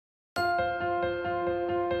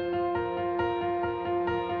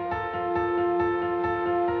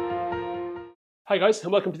Hi guys,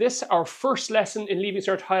 and welcome to this, our first lesson in Leaving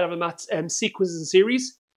Cert High Level Maths sequences and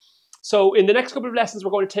series. So in the next couple of lessons,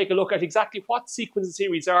 we're going to take a look at exactly what sequence and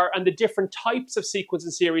series are and the different types of sequence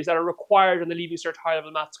and series that are required in the Leaving Cert High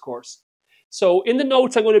Level Maths course. So in the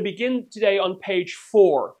notes, I'm going to begin today on page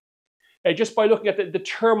 4, just by looking at the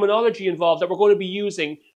terminology involved that we're going to be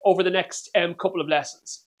using over the next couple of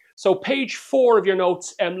lessons. So page 4 of your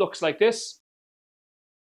notes looks like this.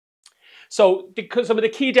 So some of the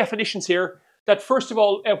key definitions here, that first of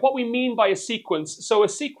all, what we mean by a sequence. So a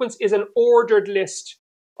sequence is an ordered list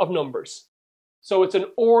of numbers. So it's an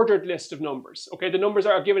ordered list of numbers. Okay, the numbers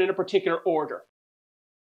are given in a particular order,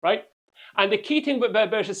 right? And the key thing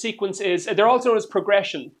about a sequence is they're also known as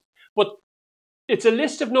progression, but it's a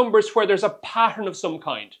list of numbers where there's a pattern of some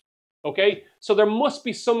kind. Okay, so there must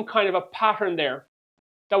be some kind of a pattern there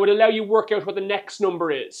that would allow you to work out what the next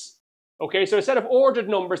number is. Okay, so a set of ordered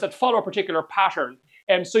numbers that follow a particular pattern.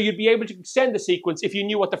 So you'd be able to extend the sequence if you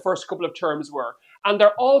knew what the first couple of terms were. And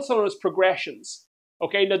they're also known as progressions.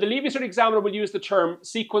 Okay, now the Leaving Cert examiner will use the term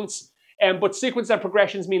sequence, but sequence and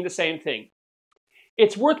progressions mean the same thing.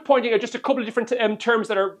 It's worth pointing out just a couple of different terms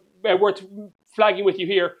that are worth flagging with you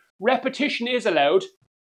here. Repetition is allowed.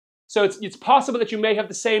 So it's possible that you may have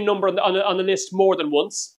the same number on the list more than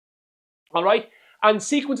once. All right, and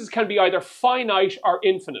sequences can be either finite or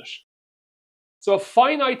infinite. So a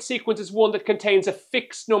finite sequence is one that contains a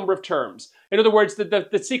fixed number of terms. In other words,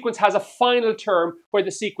 the sequence has a final term where the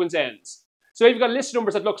sequence ends. So if you've got a list of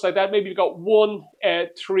numbers that looks like that, maybe you've got 1,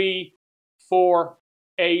 3, 4,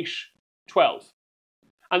 8, 12.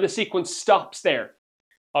 And the sequence stops there.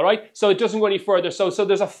 All right, so it doesn't go any further. So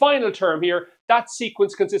there's a final term here. That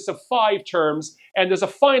sequence consists of 5 terms, and there's a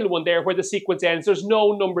final one there where the sequence ends. There's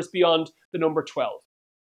no numbers beyond the number 12.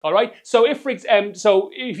 All right, so if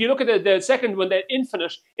you look at the second one, the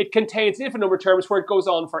infinite, it contains an infinite number of terms where it goes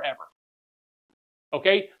on forever.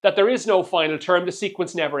 Okay, that there is no final term, the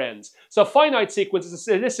sequence never ends. So a finite sequence is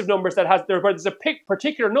a list of numbers that there's a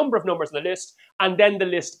particular number of numbers in the list, and then the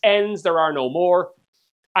list ends, there are no more.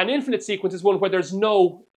 An infinite sequence is one where there's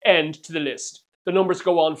no end to the list. The numbers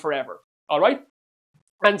go on forever. All right,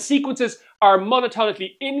 and sequences are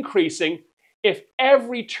monotonically increasing if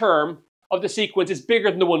every term of the sequence is bigger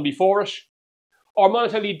than the one before it, or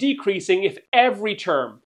monotonically decreasing if every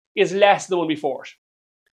term is less than the one before it.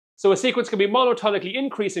 So a sequence can be monotonically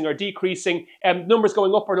increasing or decreasing, numbers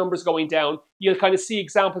going up or numbers going down. You'll kind of see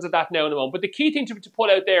examples of that now in a moment. But the key thing to put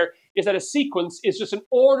out there is that a sequence is just an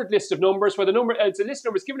ordered list of numbers where it's a list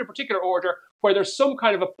of numbers given a particular order where there's some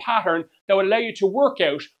kind of a pattern that will allow you to work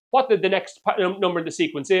out what the next number in the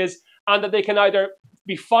sequence is, and that they can either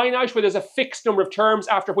be finite, where there's a fixed number of terms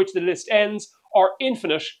after which the list ends, or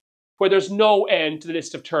infinite, where there's no end to the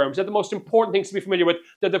list of terms. They're the most important things to be familiar with.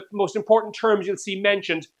 They're the most important terms you'll see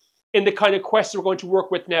mentioned in the kind of questions we're going to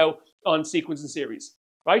work with now on sequence and series,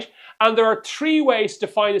 right? And there are 3 ways to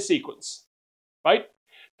define a sequence, right?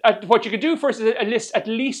 What you can do first is list at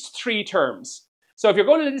least 3 terms. So if you're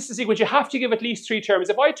going to list a sequence, you have to give at least 3 terms.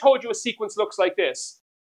 If I told you a sequence looks like this,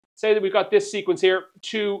 say that we've got this sequence here,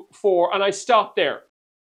 2, 4, and I stop there.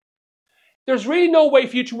 There's really no way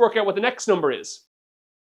for you to work out what the next number is,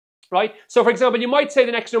 right? So for example, you might say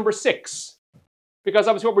the next number is 6, because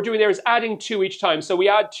obviously what we're doing there is adding 2 each time. So we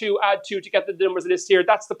add 2 to get the numbers of this here.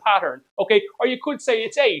 That's the pattern, okay? Or you could say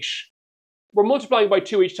it's 8. We're multiplying by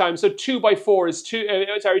 2 each time. So 2 by 4 is 2,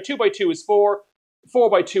 2 by 2 is 4, 4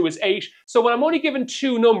 by 2 is 8. So when I'm only given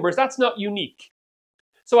 2 numbers, that's not unique.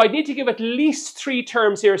 So I need to give at least 3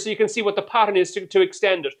 terms here so you can see what the pattern is to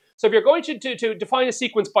extend it. So if you're going to define a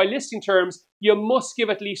sequence by listing terms, you must give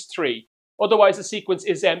at least 3. Otherwise, the sequence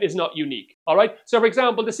is not unique. All right. So for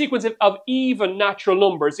example, the sequence of even natural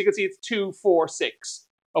numbers, you can see it's 2, 4, 6.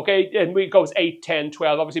 Okay, and it goes 8, 10,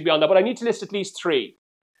 12, obviously beyond that. But I need to list at least 3.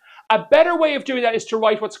 A better way of doing that is to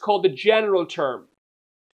write what's called the general term,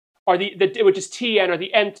 or which is Tn, or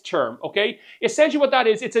the nth term, okay? Essentially what that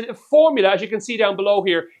is, it's a formula, as you can see down below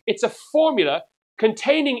here. It's a formula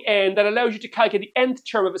containing n that allows you to calculate the nth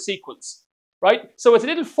term of a sequence, right? So it's a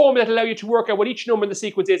little formula that allows you to work out what each number in the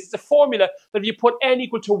sequence is. It's a formula that if you put n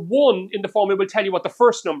equal to 1 in the formula, will tell you what the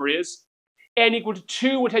first number is. N equal to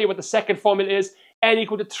 2 will tell you what the second formula is. N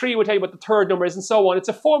equal to 3 will tell you what the third number is, and so on. It's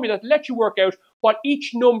a formula that lets you work out what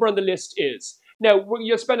each number on the list is. Now,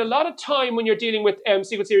 you'll spend a lot of time when you're dealing with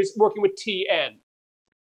sequence series working with Tn,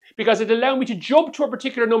 because it allows me to jump to a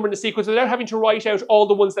particular number in the sequence without having to write out all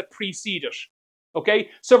the ones that precede it. Okay,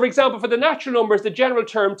 so for example, for the natural numbers, the general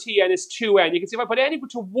term Tn is 2n. You can see if I put n equal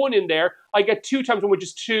to 1 in there, I get 2 times 1, which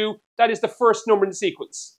is 2. That is the first number in the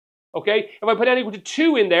sequence. Okay, if I put n equal to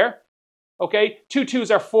 2 in there, okay, 2 2s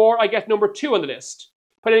are 4, I get number 2 on the list.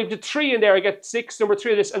 Put the 3 in there, I get 6, number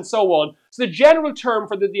 3 of this, and so on. So the general term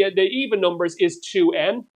for the even numbers is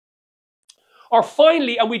 2n. Or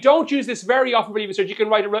finally, and we don't use this very often for leaving cert, you can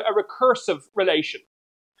write a recursive relation.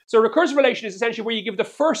 So a recursive relation is essentially where you give the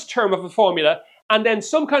first term of a formula and then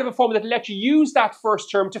some kind of a formula that lets you use that first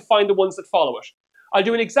term to find the ones that follow it. I'll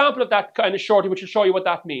do an example of that kind of shortly, which will show you what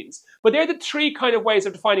that means. But they're the 3 kind of ways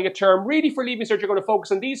of defining a term. Really, for leaving cert, you're going to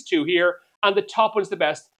focus on these 2 here, and the top one's the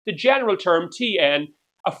best. The general term, Tn,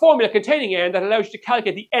 a formula containing n that allows you to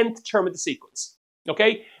calculate the nth term of the sequence.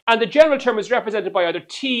 Okay? And the general term is represented by either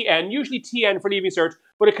Tn, usually Tn for leaving cert,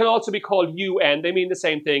 but it can also be called Un. They mean the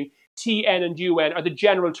same thing. Tn and Un are the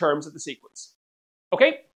general terms of the sequence.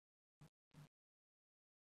 Okay?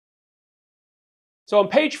 So on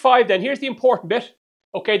page 5 then, here's the important bit.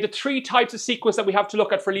 Okay, the 3 types of sequence that we have to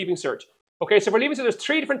look at for leaving cert. Okay, so for leaving cert, there's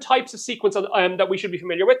 3 different types of sequence that we should be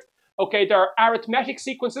familiar with. Okay, there are arithmetic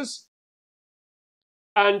sequences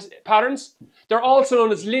and patterns. They're also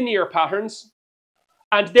known as linear patterns.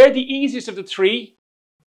 And they're the easiest of the 3,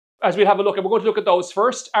 as we'll have a look at. We're going to look at those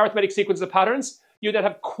first, arithmetic sequences of patterns. You then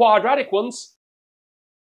have quadratic ones.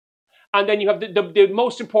 And then you have the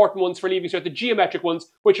most important ones for leaving cert, the geometric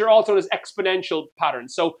ones, which are also known as exponential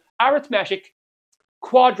patterns. So arithmetic,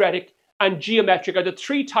 quadratic, and geometric are the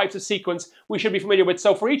 3 types of sequence we should be familiar with.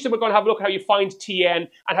 So for each of them, we're going to have a look at how you find Tn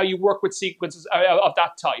and how you work with sequences of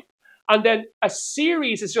that type. And then a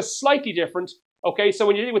series is just slightly different. Okay, so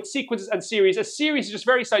when you're dealing with sequences and series, a series is just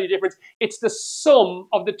very slightly different. It's the sum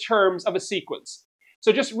of the terms of a sequence.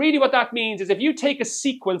 So just really what that means is if you take a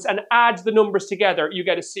sequence and add the numbers together, you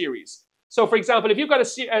get a series. So for example, if you've got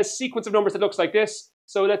a sequence of numbers that looks like this,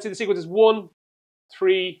 so let's say the sequence is 1,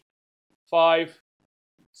 3, 5,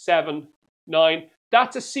 7, 9,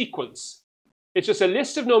 that's a sequence. It's just a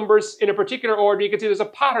list of numbers in a particular order. You can see there's a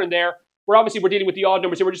pattern there. Where obviously we're dealing with the odd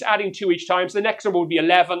numbers, so we're just adding 2 each time. So the next number would be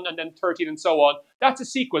 11 and then 13 and so on. That's a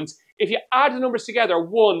sequence. If you add the numbers together,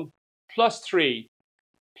 1 plus 3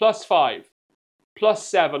 plus 5 plus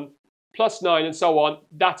 7 plus 9 and so on,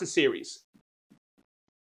 that's a series.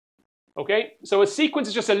 Okay, so a sequence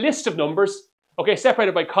is just a list of numbers, okay,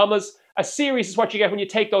 separated by commas. A series is what you get when you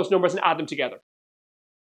take those numbers and add them together.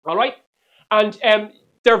 All right, and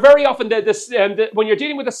they're very often, when you're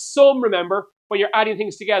dealing with a sum, remember, when you're adding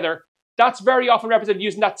things together, that's very often represented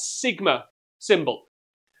using that sigma symbol.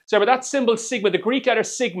 So remember that symbol sigma, the Greek letter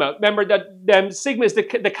sigma. Remember that sigma is the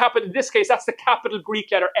capital, in this case, that's the capital Greek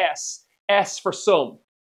letter S. S for sum.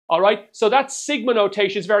 All right, so that sigma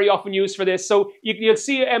notation is very often used for this. So you'll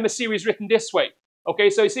see a series written this way. Okay,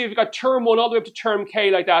 so you see if you've got term 1 all the way up to term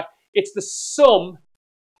k like that, it's the sum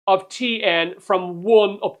of Tn from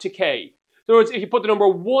 1 up to k. In other words, if you put the number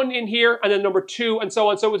 1 in here and then number 2 and so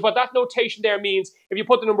on. So what that notation there means, if you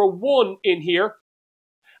put the number 1 in here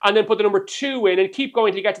and then put the number 2 in and keep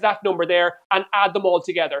going till you get to that number there and add them all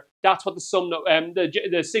together, that's what the sum,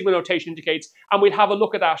 the sigma notation indicates. And we'll have a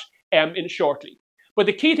look at that in shortly. But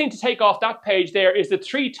the key thing to take off that page there is the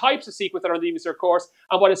 3 types of sequence that are in the leaving cert course.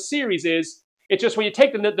 And what a series is, it's just when you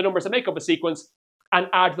take the numbers that make up a sequence and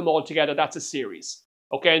add them all together, that's a series.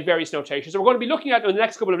 Okay, and various notations. So we're going to be looking at in the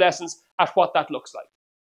next couple of lessons at what that looks like.